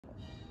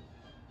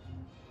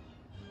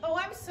Oh,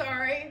 I'm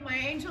sorry. My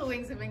angel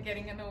wings have been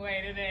getting in the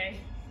way today.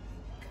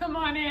 Come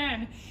on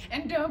in,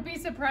 and don't be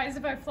surprised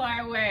if I fly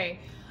away.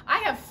 I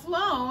have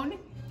flown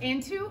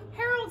into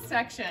Harold's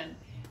section.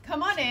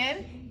 Come on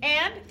in,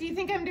 and do you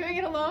think I'm doing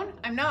it alone?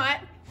 I'm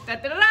not. Da,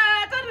 da, da,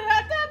 da,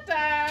 da, da,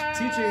 da.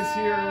 TJ's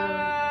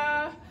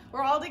here.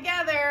 We're all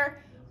together.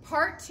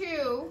 Part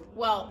two,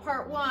 well,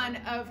 part one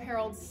of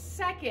Harold's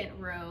second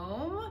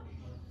room.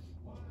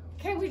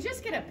 Can we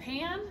just get a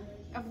pan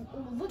of,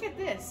 look at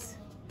this.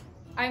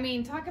 I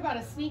mean, talk about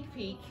a sneak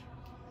peek.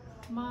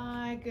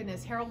 My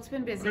goodness, Harold's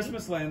been busy.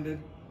 Christmas landed.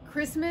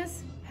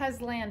 Christmas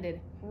has landed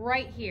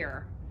right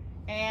here.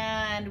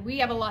 And we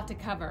have a lot to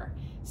cover.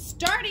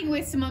 Starting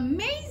with some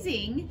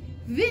amazing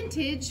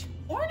vintage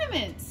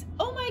ornaments.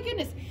 Oh my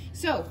goodness.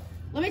 So,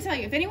 let me tell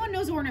you, if anyone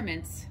knows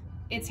ornaments,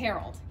 it's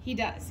Harold. He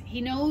does.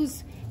 He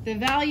knows the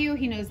value,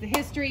 he knows the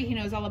history, he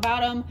knows all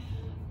about them.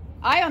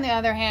 I, on the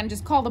other hand,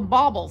 just call them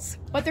baubles.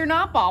 But they're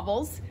not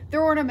baubles,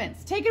 they're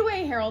ornaments. Take it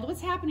away, Harold.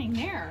 What's happening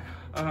there?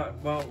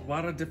 Well, a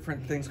lot of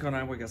different things going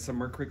on. We got some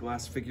Mercury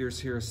glass figures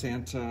here,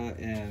 Santa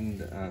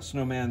and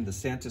Snowman. The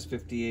Santa's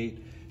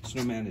 58,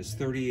 Snowman is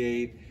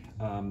 38.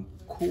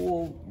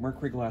 Cool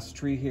Mercury glass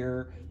tree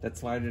here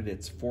that's lighted,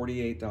 it's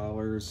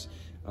 $48.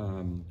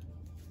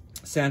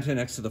 Santa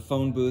next to the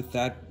phone booth,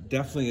 that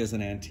definitely is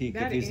an antique.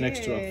 That if he's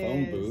next to a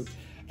phone is. booth,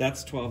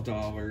 that's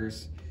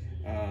 $12.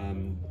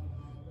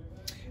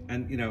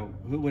 And you know,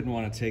 who wouldn't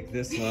want to take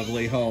this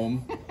lovely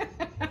home?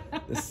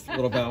 This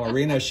little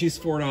ballerina, she's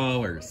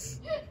 $4.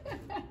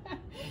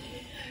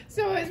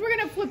 So as we're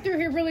gonna flip through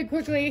here really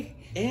quickly.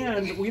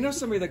 And we know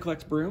somebody that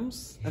collects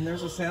brooms, and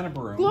there's a Santa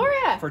broom.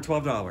 Gloria! For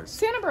 $12.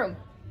 Santa broom.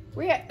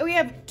 We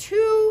have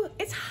two,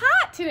 it's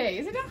hot today,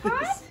 isn't it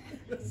hot?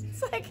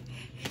 It's like,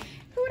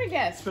 who would have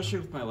guessed? Especially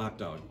with my lap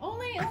dog.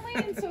 Only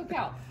in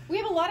SoCal. We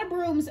have a lot of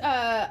brooms.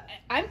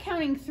 I'm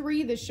counting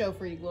 3 this show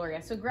for you,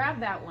 Gloria. So grab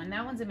that one.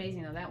 That one's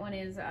amazing though. That one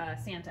is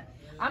Santa.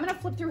 I'm gonna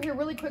flip through here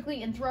really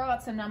quickly and throw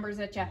out some numbers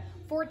at you.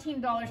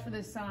 $14 for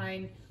this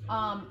sign.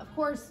 Of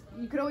course,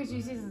 you could always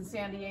use these in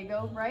San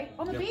Diego, right?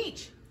 On the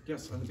beach.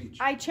 Yes, on the beach.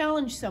 I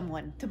challenge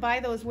someone to buy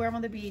those, wear them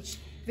on the beach,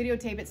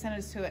 videotape it, send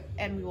us to it,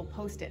 and we will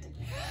post it.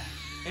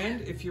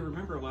 And if you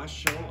remember last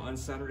show on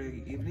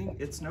Saturday evening,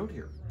 it snowed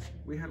here.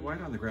 We had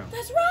white on the ground.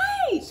 That's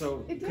right.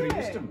 So it could have did.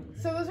 used them.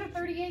 So those are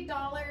 $38.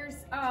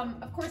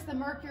 Of course, the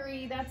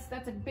Mercury.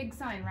 That's a big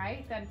sign,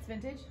 right? That it's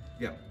vintage.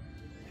 Yep.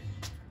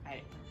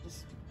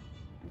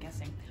 I'm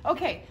guessing.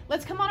 Okay,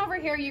 let's come on over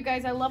here, you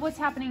guys. I love what's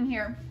happening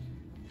here.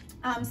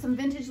 Some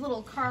vintage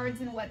little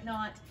cards and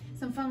whatnot.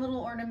 Some fun little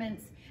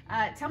ornaments.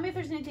 Tell me if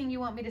there's anything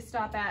you want me to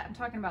stop at. I'm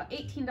talking about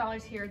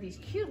 $18 here. These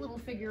cute little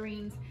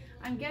figurines.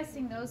 I'm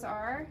guessing those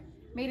are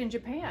made in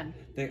Japan.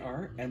 They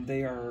are, and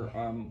they are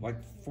like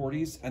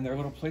 40s, and they're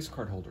little place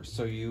card holders.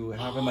 So you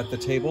have them at the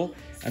table,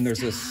 and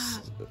there's a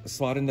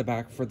slot in the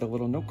back for the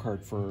little note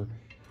card so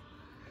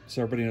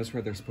everybody knows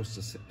where they're supposed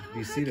to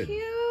be seated.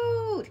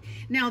 Cute.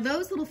 Now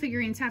those little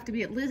figurines have to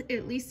be at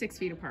least 6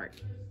 feet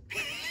apart.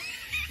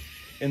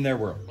 In their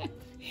world.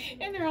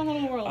 In their own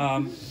little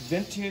world.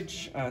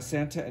 Vintage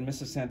Santa and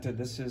Mrs. Santa.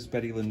 This is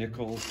Betty Lynn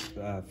Nichols,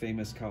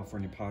 famous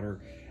California potter.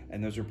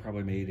 And those are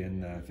probably made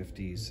in the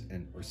 50s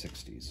or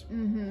 60s.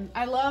 Mm-hmm.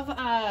 I love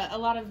a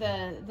lot of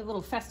the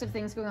little festive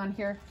things going on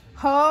here.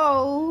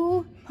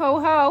 Ho, ho,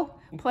 ho,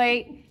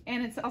 plate.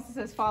 And it also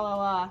says fa la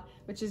la,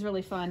 which is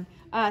really fun.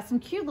 Some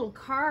cute little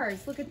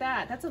cars. Look at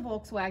that. That's a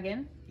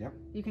Volkswagen. Yep.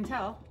 You can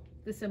tell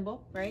the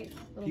symbol, right?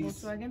 Little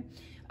Peace. Volkswagen.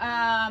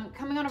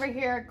 Coming on over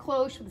here,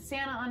 cloche with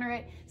Santa under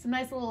it. Some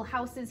nice little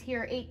houses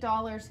here,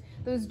 $8.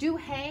 Those do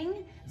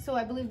hang, so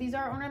I believe these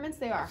are ornaments.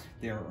 They are.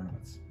 They are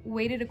ornaments.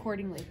 Weighted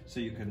accordingly. So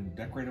you can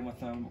decorate them with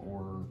them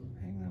or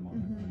hang them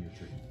on your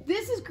tree.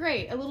 This is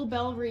great. A little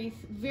bell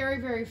wreath.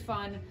 Very, very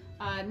fun.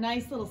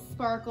 Nice little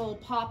sparkle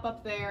pop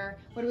up there.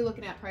 What are we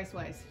looking at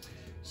price-wise?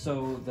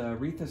 So the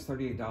wreath is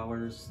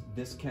 $38.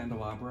 This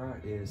candelabra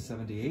is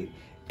 $78.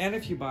 And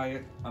if you buy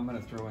it, I'm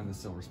going to throw in the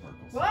silver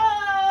sparkles.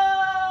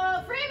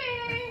 Whoa!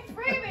 Freebie!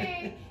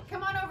 Freebie!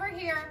 Come on over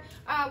here.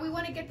 We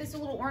want to get this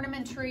little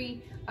ornament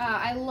tree.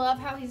 I love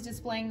how he's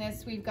displaying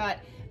this. We've got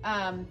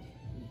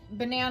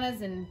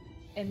bananas and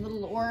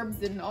little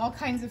orbs and all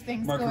kinds of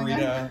things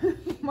Margarita. going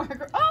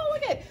on. Oh,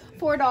 look at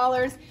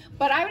 $4.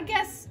 But I would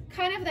guess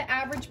kind of the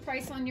average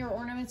price on your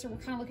ornaments, we're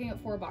kind of looking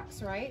at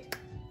 $4, right?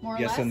 More or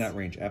less? Yes, in that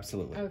range,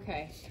 absolutely.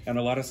 Okay. And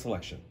a lot of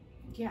selection.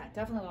 Yeah,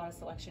 definitely a lot of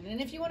selection. And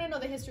if you want to know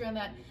the history on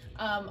that,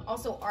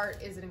 also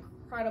art is an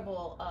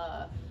incredible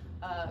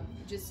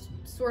just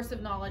source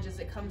of knowledge as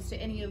it comes to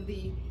any of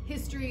the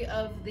history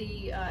of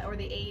the or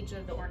the age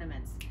of the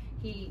ornaments.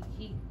 He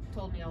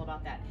told me all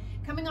about that.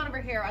 Coming on over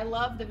here, I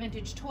love the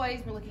vintage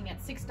toys. We're looking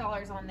at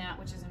 $6 on that,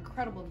 which is an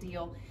incredible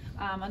deal.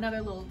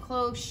 Another little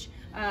cloche.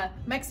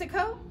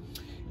 Mexico?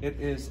 It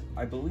is,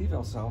 I believe,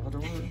 El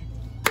Salvador.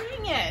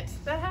 Dang it!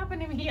 That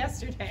happened to me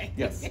yesterday.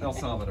 Yes, El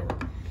Salvador.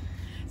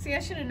 See, I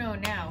should have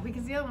known now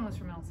because the other one was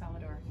from El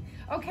Salvador.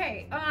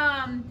 Okay,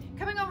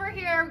 coming over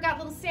here, we got a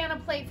little Santa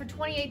plate for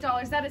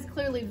 $28. That is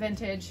clearly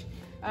vintage,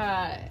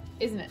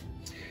 isn't it?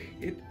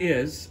 It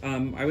is.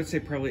 I would say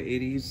probably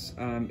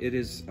 80s. It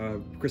is a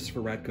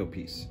Christopher Radko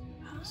piece.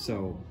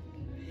 So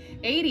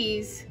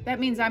 80s, that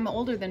means I'm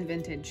older than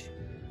vintage.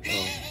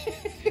 Oh,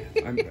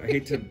 I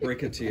hate to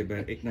break it to you, but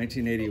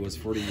 1980 was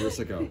 40 years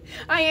ago.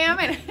 I am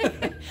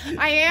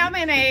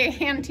in a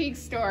antique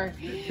store.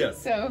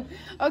 Yes. So,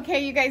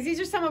 okay, you guys, these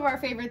are some of our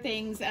favorite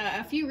things.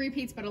 A few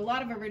repeats, but a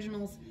lot of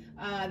originals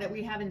that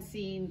we haven't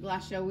seen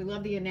last show. We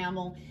love the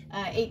enamel.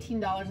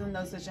 $18 on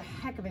those, such a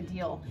heck of a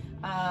deal.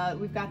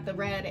 We've got the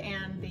red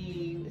and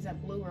the, is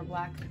that blue or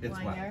black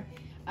line black. there?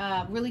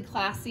 Really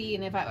classy.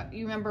 And if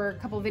you remember a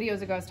couple of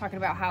videos ago, I was talking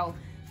about how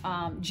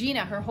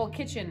Gina, her whole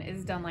kitchen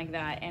is done like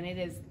that, and it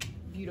is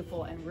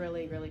beautiful and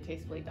really, really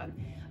tastefully done.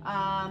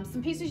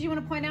 Some pieces you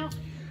want to point out?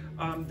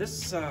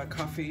 This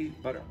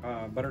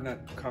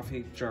butternut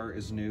coffee jar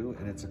is new,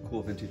 and it's a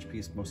cool vintage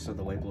piece. Most of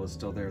the label is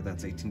still there.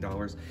 That's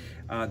 $18.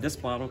 This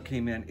bottle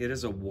came in. It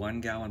is a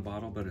 1-gallon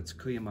bottle, but it's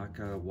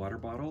Cuyamaca water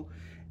bottle,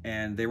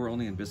 and they were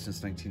only in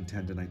business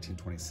 1910 to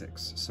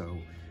 1926. So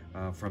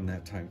from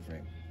that time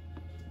frame.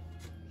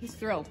 He's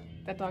thrilled.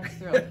 That dog's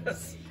thrilled.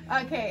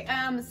 Okay,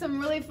 some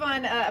really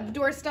fun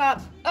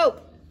doorstop. Oh,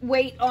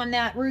 weight on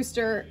that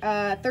rooster,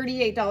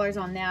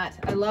 $38 on that.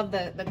 I love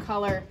the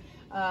color,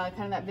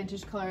 kind of that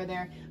vintage color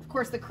there. Of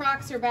course, the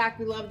Crocs are back.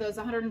 We love those,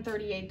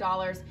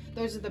 $138.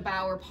 Those are the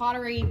Bauer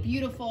pottery,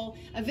 beautiful.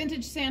 A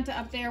vintage Santa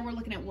up there. We're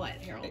looking at what,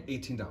 Harold?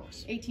 $18.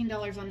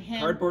 $18 on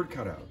him. Cardboard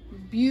cutout.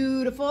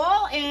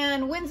 Beautiful.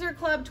 And Windsor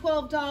Club,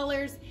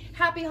 $12.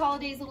 Happy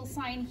Holidays, little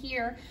sign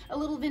here. A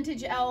little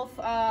vintage elf,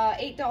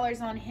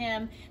 $8 on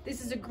him.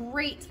 This is a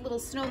great little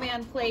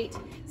snowman plate,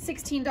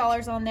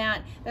 $16 on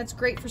that. That's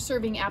great for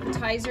serving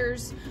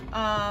appetizers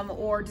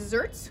or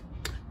desserts.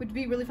 Would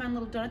be really fun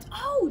little donuts.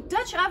 Oh,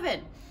 Dutch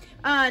oven,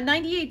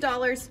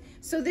 $98.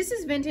 So this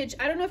is vintage.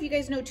 I don't know if you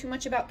guys know too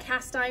much about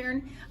cast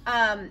iron.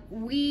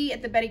 We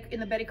at the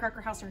Betty Crocker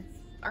house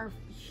are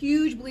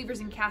huge believers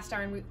in cast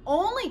iron. We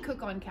only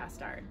cook on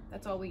cast iron.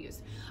 That's all we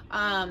use.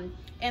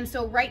 And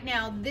so right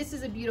now, this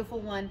is a beautiful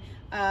one.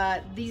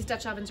 These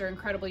Dutch ovens are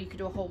incredible. You could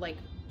do a whole like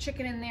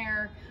chicken in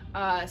there,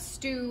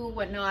 stew,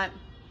 whatnot.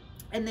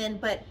 And then,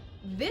 but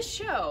this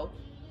show,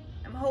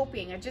 I'm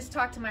hoping, I just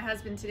talked to my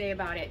husband today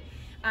about it.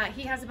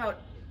 He has about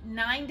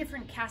 9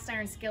 different cast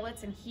iron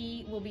skillets, and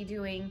he will be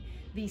doing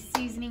the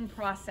seasoning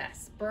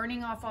process,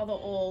 burning off all the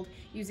old,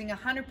 using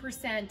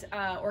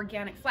 100%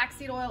 organic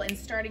flaxseed oil and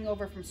starting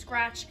over from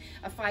scratch.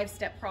 A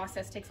 5-step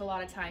process, takes a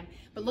lot of time,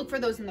 but look for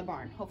those in the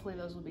barn. Hopefully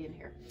those will be in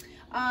here.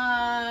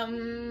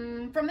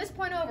 From this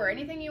point over,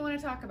 anything you want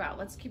to talk about?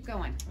 Let's keep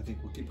going. I think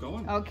we'll keep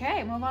going.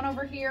 Okay, move on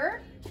over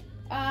here.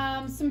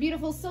 Some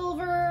beautiful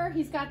silver.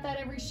 He's got that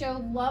every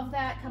show. Love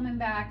that coming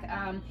back.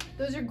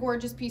 Those are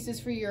gorgeous pieces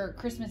for your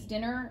Christmas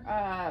dinner,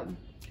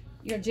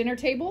 your dinner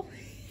table.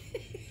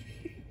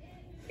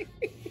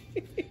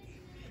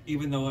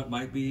 Even though it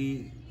might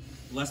be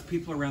less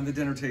people around the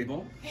dinner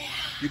table,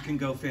 you can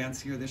go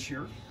fancier this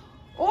year.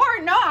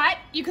 Or not.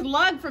 You could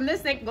lug from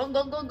this thing, go,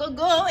 go, go, go,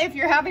 go, if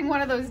you're having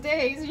one of those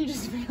days and you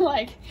just feel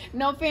like,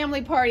 no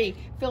family party,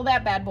 fill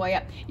that bad boy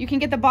up. You can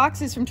get the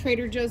boxes from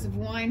Trader Joe's of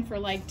wine for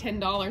like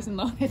 $10 and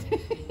load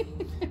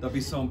it. They'll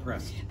be so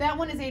impressed. That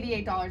one is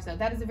 $88 though.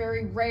 That is a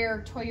very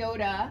rare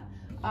Toyota,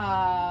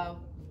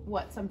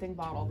 something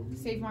bottle.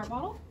 Save Mart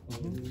bottle?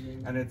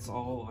 Mm-hmm. And it's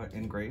all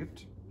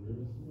engraved.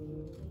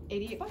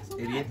 88 bucks on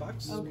 88 that.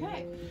 bucks.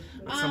 Okay.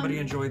 Somebody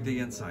enjoyed the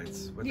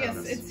insides without Yes,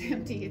 us. it's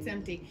empty. It's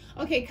empty.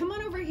 Okay, come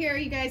on over here,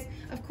 you guys.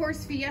 Of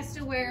course,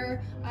 Fiesta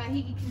ware.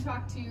 He can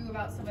talk to you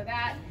about some of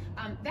that.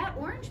 That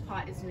orange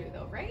pot is new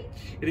though, right?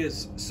 It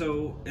is.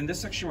 So in this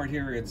section right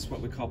here, it's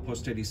what we call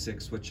post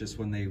 86, which is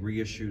when they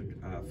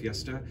reissued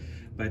Fiesta.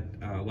 But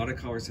a lot of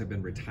colors have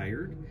been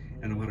retired,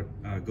 and a lot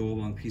of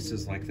go-along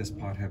pieces like this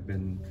pot have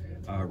been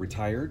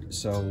retired,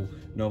 so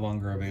no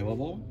longer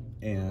available.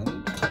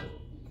 And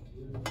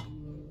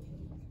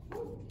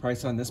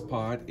price on this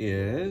pot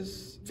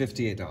is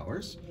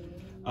 $58.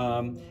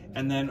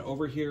 And then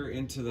over here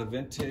into the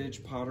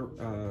vintage Potter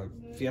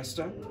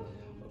Fiesta,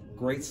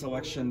 great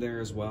selection there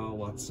as well.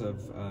 Lots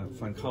of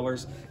fun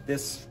colors.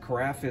 This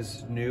carafe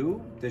is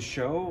new this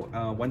show,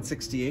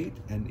 168,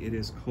 and it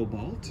is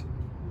cobalt.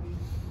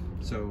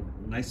 So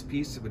nice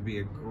piece. It would be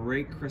a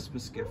great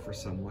Christmas gift for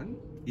someone,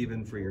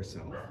 even for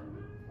yourself.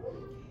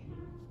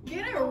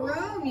 Get a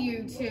room,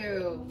 you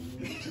two.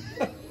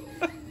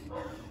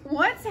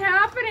 What's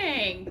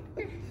happening?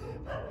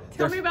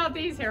 Tell me about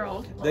these,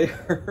 Harold. They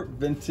are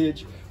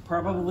vintage,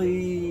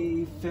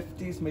 probably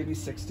 50s, maybe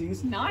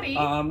 60s. Naughty.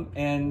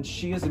 And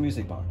she is a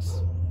music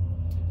box.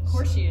 Of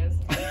course she is.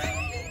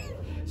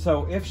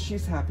 So if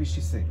she's happy,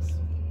 she sings.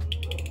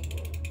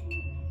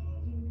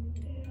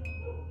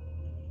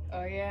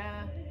 Oh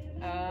yeah.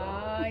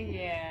 Oh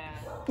yeah.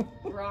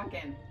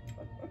 Rockin'.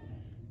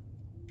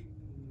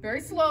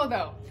 Very slow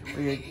though.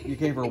 Well, you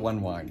gave her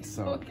one wine,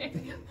 so Okay.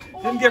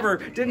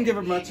 didn't give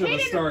her much of a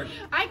start.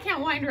 I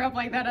can't wind her up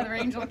like that other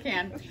angel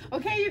can.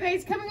 Okay, you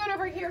guys, coming on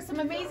over here, some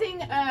amazing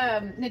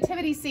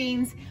nativity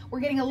scenes. We're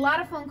getting a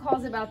lot of phone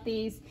calls about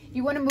these.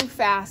 You want to move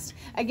fast.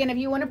 Again, if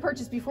you want to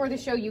purchase before the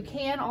show, you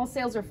can. All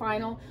sales are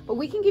final, but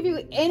we can give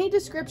you any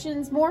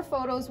descriptions, more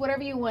photos,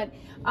 whatever you want.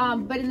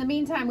 But in the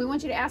meantime, we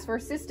want you to ask for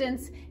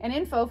assistance and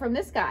info from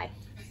this guy,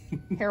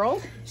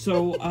 Harold.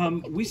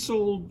 So we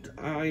sold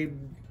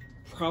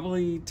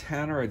probably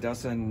 10 or a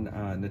dozen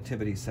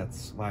nativity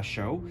sets last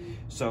show.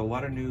 So a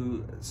lot of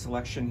new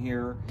selection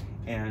here,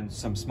 and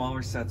some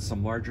smaller sets,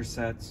 some larger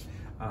sets.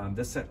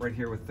 This set right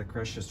here with the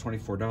creche is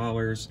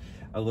 $24.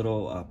 A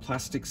little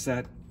plastic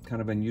set,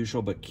 kind of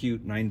unusual but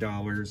cute,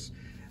 $9.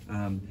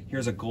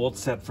 Here's a gold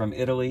set from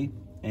Italy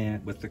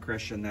and with the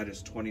creche, and that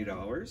is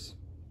 $20.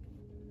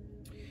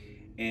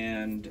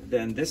 And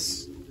then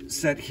this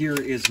set here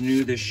is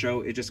new this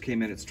show. It just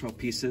came in, it's 12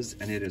 pieces,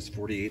 and it is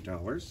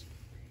 $48.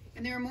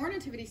 And there are more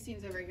nativity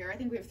scenes over here. I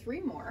think we have 3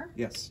 more.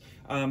 Yes.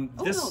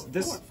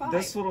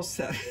 This little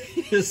set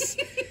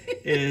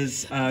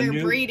is They're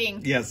new.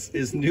 breeding. Yes,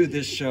 is new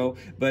this show,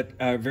 but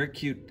a very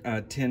cute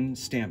tin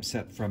stamp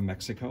set from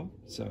Mexico.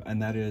 So,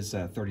 and that is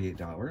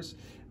 $38.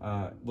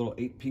 Little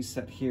 8-piece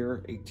set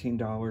here,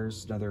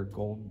 $18. Another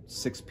gold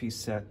 6-piece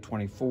set,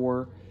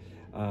 $24.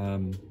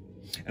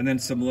 And then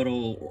some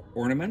little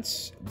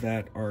ornaments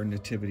that are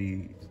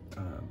nativity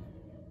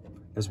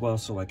as well,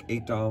 so like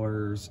 $8,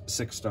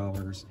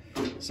 $6,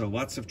 so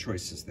lots of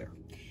choices there.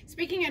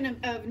 Speaking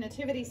of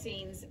nativity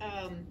scenes,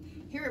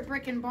 here at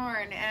Brick and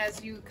Barn,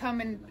 as you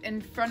come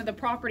in front of the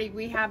property,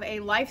 we have a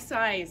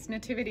life-size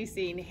nativity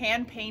scene,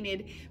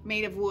 hand-painted,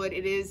 made of wood.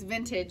 It is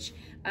vintage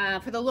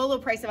for the low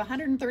price of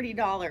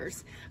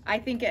 $130. I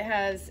think it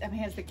has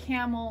the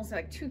camels,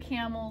 like 2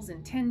 camels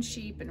and 10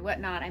 sheep and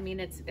whatnot. I mean,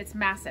 it's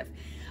massive.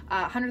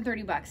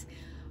 130 bucks,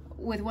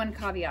 with one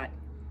caveat: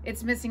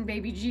 it's missing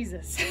baby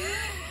Jesus.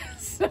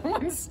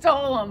 Someone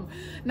stole him,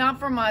 not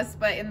from us,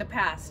 but in the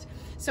past.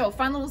 So,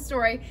 fun little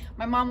story.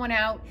 My mom went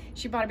out,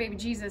 she bought a baby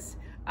Jesus,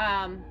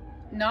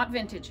 not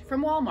vintage,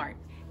 from Walmart.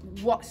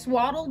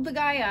 Swaddled the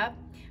guy up,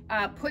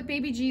 put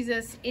baby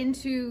Jesus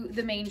into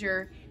the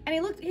manger, and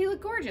he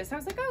looked gorgeous. I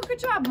was like, oh, good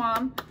job,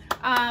 Mom.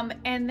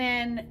 And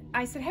then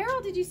I said,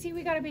 Harold, did you see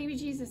we got a baby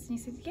Jesus? And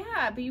he said,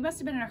 yeah, but you must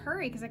have been in a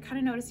hurry because I kind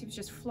of noticed he was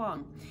just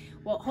flung.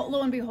 Well,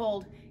 lo and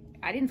behold,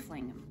 I didn't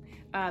fling him.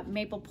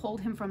 Maple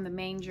pulled him from the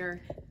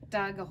manger,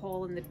 dug a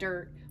hole in the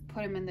dirt,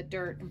 put him in the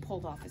dirt, and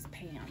pulled off his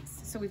pants.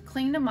 So we've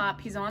cleaned him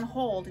up. He's on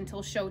hold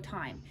until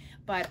showtime.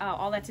 But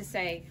all that to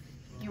say,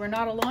 you are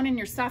not alone in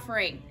your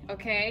suffering,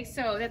 okay?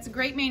 So that's a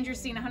great manger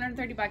scene,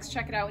 130 bucks.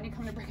 Check it out when you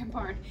come to Brick and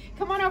Barn.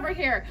 Come on over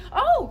here.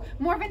 Oh,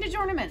 more vintage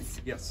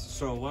ornaments. Yes,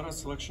 so a lot of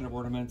selection of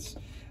ornaments.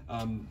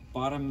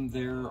 Bottom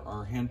there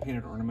are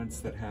hand-painted ornaments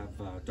that have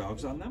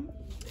dogs on them.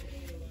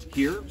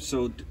 Here,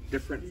 so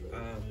different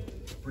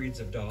breeds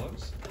of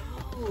dogs.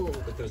 Oh.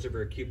 But those are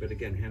very cute, but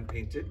again,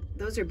 hand-painted.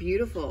 Those are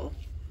beautiful.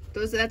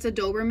 That's a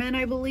Doberman,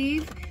 I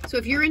believe. So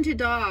if you're into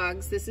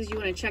dogs, you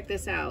want to check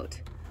this out.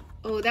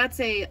 Oh, that's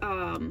a,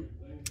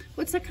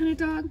 what's that kind of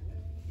dog?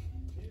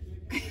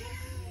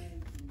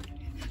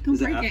 Don't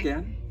break it.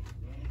 Afghan?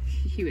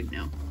 He would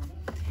know.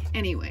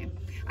 Anyway,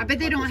 I bet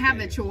they don't have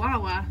the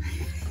Chihuahua.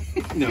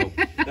 No,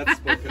 that's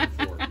spoken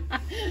for.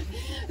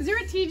 Is there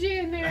a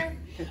TJ in there?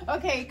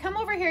 Okay, come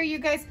over here, you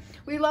guys.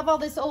 We love all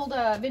this old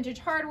vintage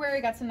hardware.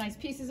 We got some nice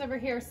pieces over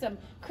here, some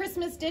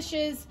Christmas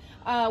dishes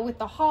with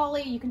the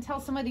holly. You can tell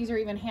some of these are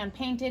even hand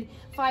painted.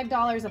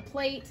 $5 a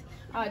plate,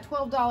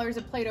 $12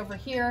 a plate over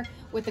here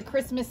with the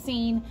Christmas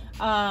scene.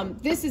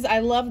 I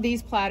love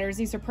these platters.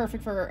 These are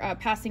perfect for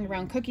passing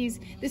around cookies.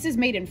 This is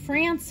made in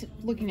France,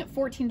 looking at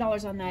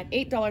 $14 on that,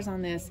 $8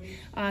 on this.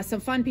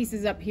 Some fun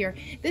pieces up here.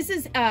 This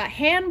is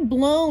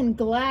hand-blown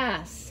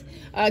glass.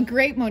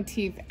 Great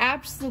motif,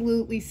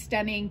 absolutely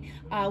stunning.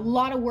 A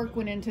lot of work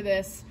went into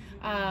this.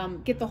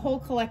 Get the whole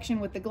collection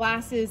with the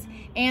glasses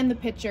and the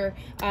pitcher.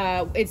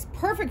 It's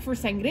perfect for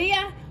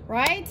sangria,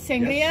 right?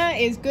 Sangria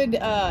is good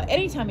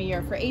any time of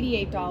year for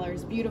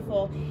 $88.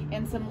 Beautiful.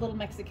 And some little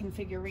Mexican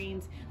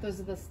figurines. Those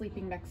are the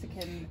sleeping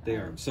Mexican. They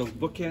are. So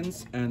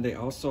bookends, and they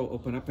also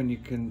open up, and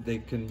they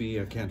can be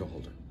a candle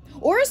holder.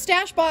 Or a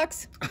stash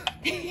box.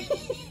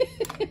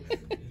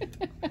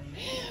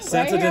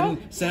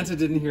 Santa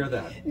didn't hear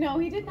that. No,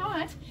 he did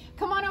not.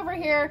 Come on over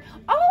here.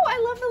 Oh, I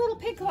love the little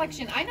pig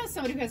collection. I know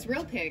somebody who has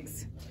real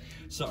pigs.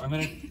 So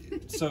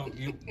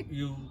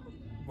you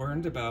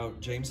learned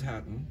about James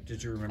Hatton.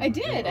 Did you remember? I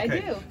did. Okay. I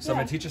do. So I'm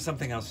gonna teach you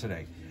something else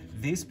today.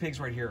 These pigs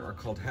right here are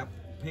called Hep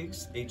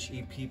pigs.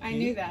 H-E-P-P. I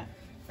knew that.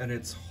 And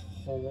it's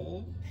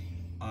whole-eyed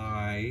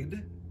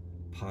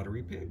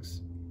pottery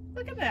pigs.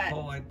 Look at that.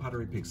 Whole-eyed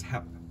pottery pigs.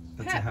 Hep.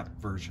 That's a Hep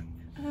version.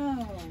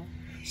 Oh.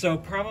 So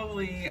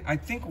probably, I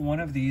think one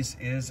of these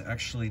is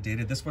actually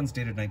dated. This one's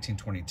dated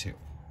 1922. Okay.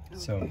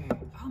 So,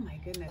 oh my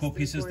goodness. Cool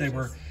pieces. They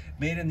were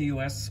made in the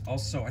U.S.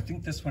 Also, I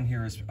think this one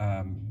here is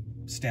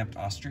stamped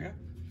Austria.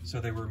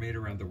 So they were made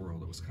around the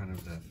world. It was kind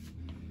of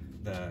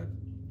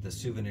the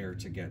souvenir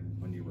to get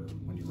when you were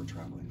you were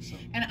traveling. So.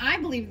 And I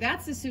believe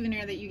that's the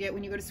souvenir that you get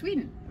when you go to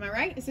Sweden. Am I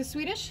right? Is this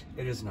Swedish?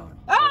 It is not.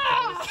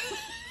 Ah!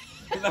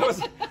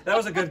 That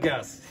was a good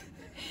guess.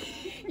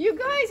 You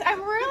guys,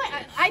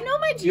 I know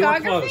my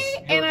geography,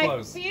 and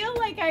I feel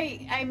like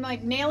I'm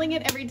like nailing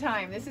it every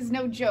time. This is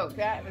no joke.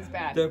 That was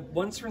bad. The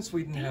ones from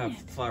Sweden have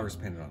flowers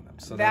painted on them,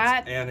 so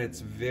and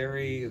it's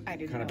very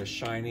kind of a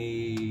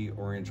shiny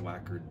orange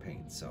lacquered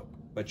paint. So,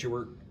 but you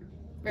were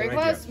very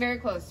close, very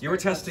close. You were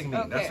testing me.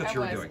 Okay, that's what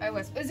you were doing. I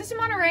was. Is this in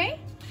Monterey?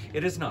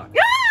 It is not.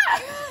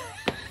 Ah!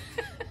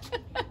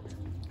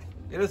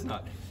 It is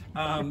not.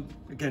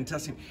 Again,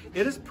 testing.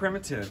 It is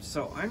primitive,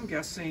 so I'm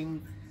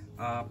guessing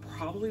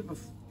probably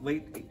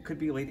it could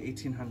be late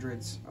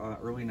 1800s,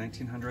 early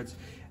 1900s.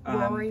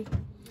 Rory.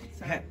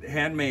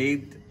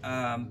 Handmade.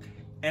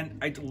 And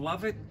I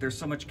love it. There's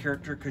so much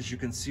character because you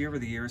can see over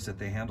the years that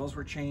the handles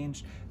were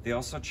changed. They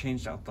also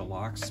changed out the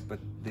locks, but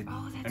they,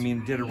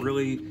 did a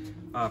really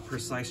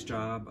precise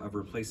job of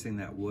replacing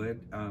that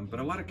wood. But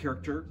a lot of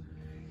character.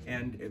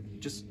 And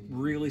just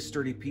really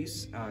sturdy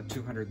piece,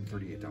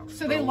 $238.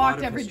 So they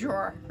locked every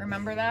drawer,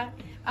 remember that?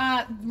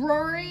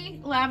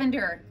 Rory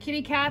Lavender,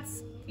 kitty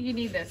cats, you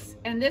need this.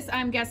 And this,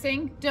 I'm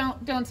guessing,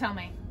 don't tell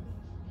me.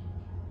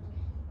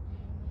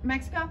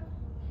 Mexico?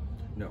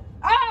 No.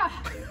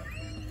 Ah!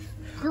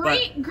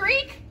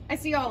 Greek? I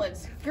see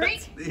olives.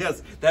 Greek?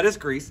 Yes, that is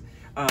Greece.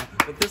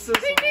 But this is,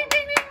 ding, ding,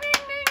 ding, ding,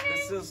 ding, ding.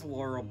 This is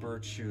Laurel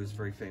Birch, who's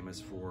very famous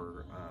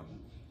for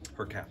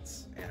her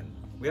cats. And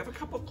we have a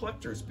couple of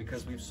collectors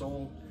because we've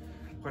sold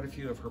quite a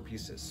few of her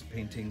pieces,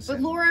 paintings.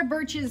 But Laura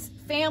Birch's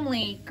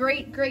family,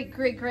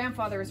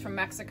 great-great-great-grandfather was from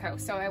Mexico,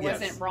 so I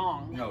wasn't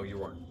wrong. No, you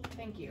weren't.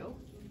 Thank you.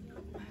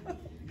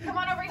 Come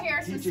on over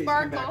here, some TJ's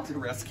sparkle. come back to the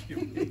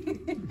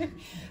rescue.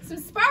 Some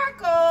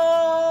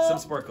sparkle. Some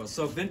sparkle.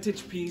 So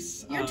vintage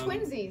piece. You're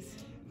twinsies.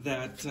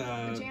 That.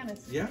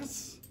 Janice.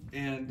 Yes,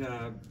 and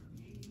a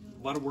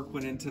lot of work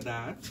went into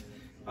that.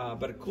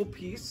 But a cool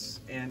piece,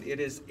 and it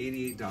is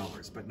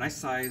 $88. But nice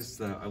size.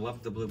 I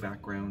love the blue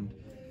background,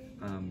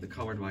 the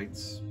colored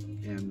lights,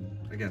 and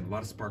again, a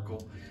lot of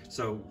sparkle.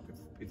 So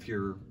if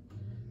you're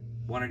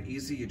want it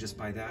easy, you just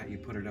buy that. You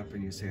put it up,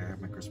 and you say, "I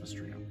have my Christmas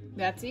tree up."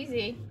 That's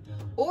easy.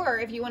 Or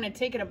if you want to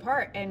take it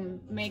apart and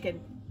make a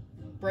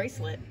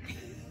bracelet,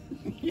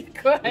 you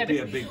could. It'd be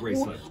a big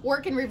bracelet.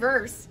 Work in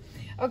reverse.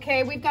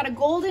 Okay, we've got a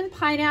golden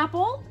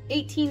pineapple,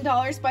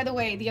 $18. By the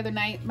way, the other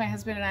night, my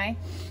husband and I,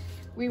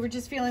 we were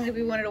just feeling that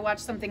we wanted to watch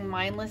something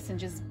mindless and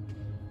just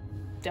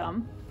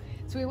dumb.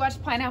 So we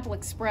watched Pineapple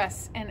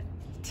Express, and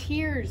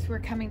tears were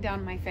coming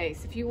down my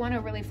face. If you want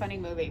a really funny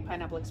movie,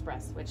 Pineapple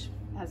Express, which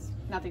has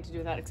nothing to do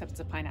with that except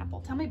it's a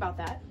pineapple. Tell me about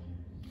that.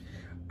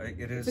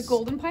 It is the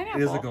golden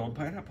pineapple. It is a golden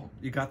pineapple.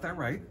 You got that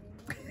right.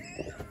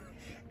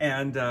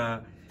 And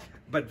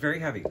but very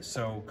heavy,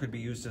 so could be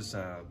used as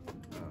a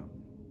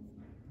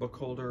book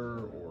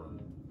holder or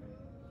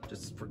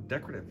just for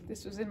decorative.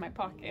 This was in my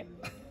pocket.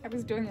 I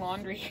was doing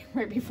laundry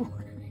right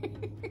before.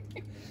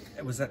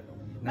 Was that?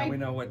 Now we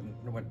know what.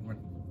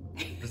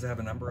 Does it have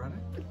a number on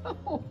it?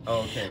 No.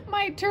 Oh, okay.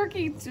 My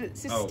turkey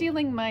is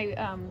stealing my.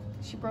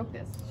 She broke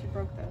this. She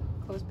broke the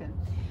clothespin.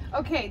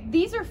 Okay,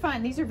 these are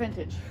fun. These are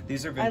vintage.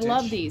 These are vintage. I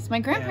love these.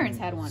 My grandparents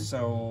had one.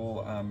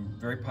 So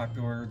very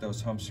popular.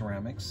 Those home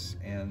ceramics,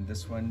 and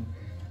this one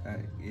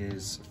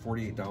is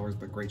 $48,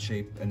 but great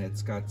shape, and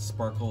it's got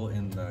sparkle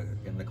in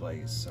the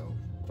glaze. So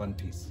fun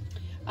piece.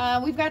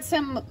 We've got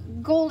some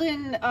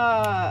golden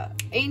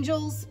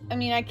angels. I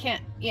mean, I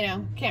can't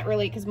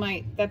really, because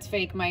that's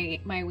fake. My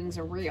wings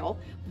are real.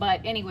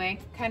 But anyway,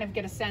 kind of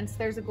get a sense.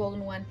 There's a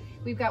golden one.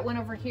 We've got one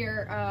over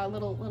here,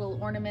 little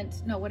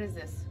ornament. No, what is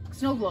this?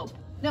 Snow globe.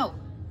 No,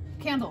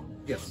 candle.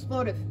 Yes.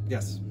 Votive.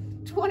 Yes.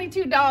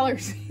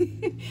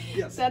 $22.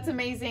 Yes. That's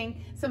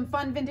amazing. Some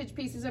fun vintage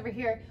pieces over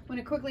here. I'm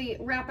gonna quickly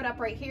wrap it up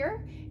right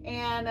here.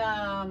 And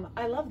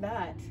I love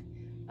that.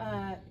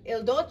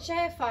 Il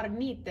dolce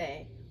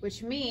farnite,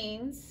 which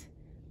means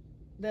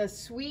the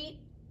sweet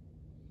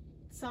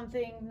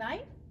something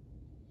night?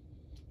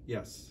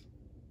 Yes.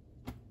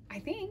 I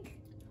think.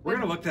 We're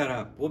going to look that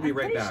up. We'll be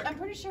right back. I'm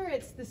pretty sure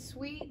it's the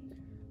sweet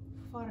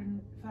farnite.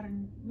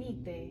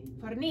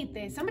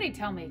 Farnite. Somebody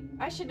tell me.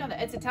 I should know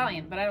that. It's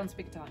Italian, but I don't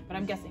speak Italian, but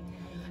I'm guessing.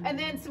 And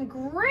then some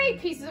great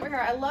pieces over here.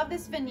 I love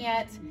this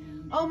vignette.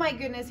 Oh my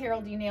goodness,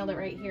 Harold, you nailed it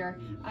right here.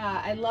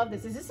 I love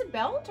this. Is this a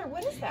belt or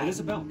what is that? It is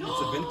a belt. It's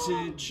a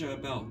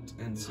vintage belt.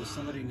 And so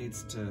somebody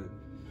needs to,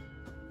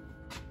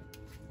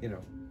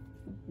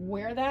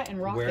 wear that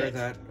and rock it. Wear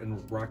that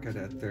and rock it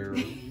at their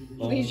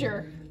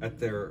leisure. At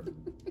their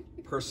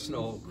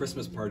personal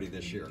Christmas party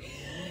this year.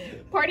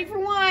 Party for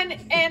one.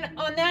 And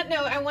on that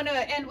note, I want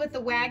to end with the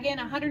wagon,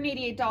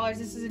 $188.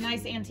 This is a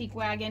nice antique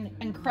wagon,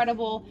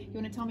 incredible. You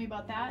want to tell me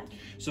about that?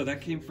 So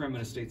that came from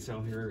an estate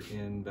sale here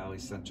in Valley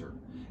Center,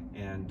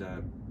 and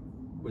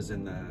was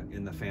in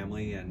the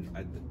family. And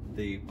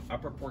the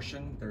upper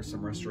portion, there's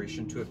some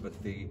restoration to it, but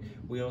the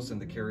wheels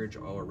and the carriage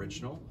all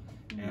original,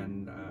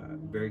 and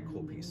very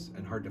cool piece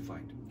and hard to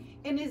find.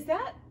 And is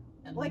that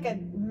like a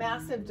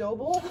massive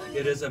doble?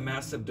 It is a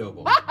massive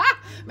doble.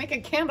 Make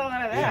a candle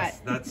out of that.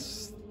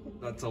 Yes,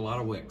 That's a lot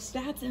of wicks.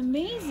 That's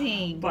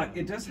amazing. But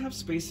it does have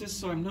spaces,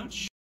 so I'm not sure.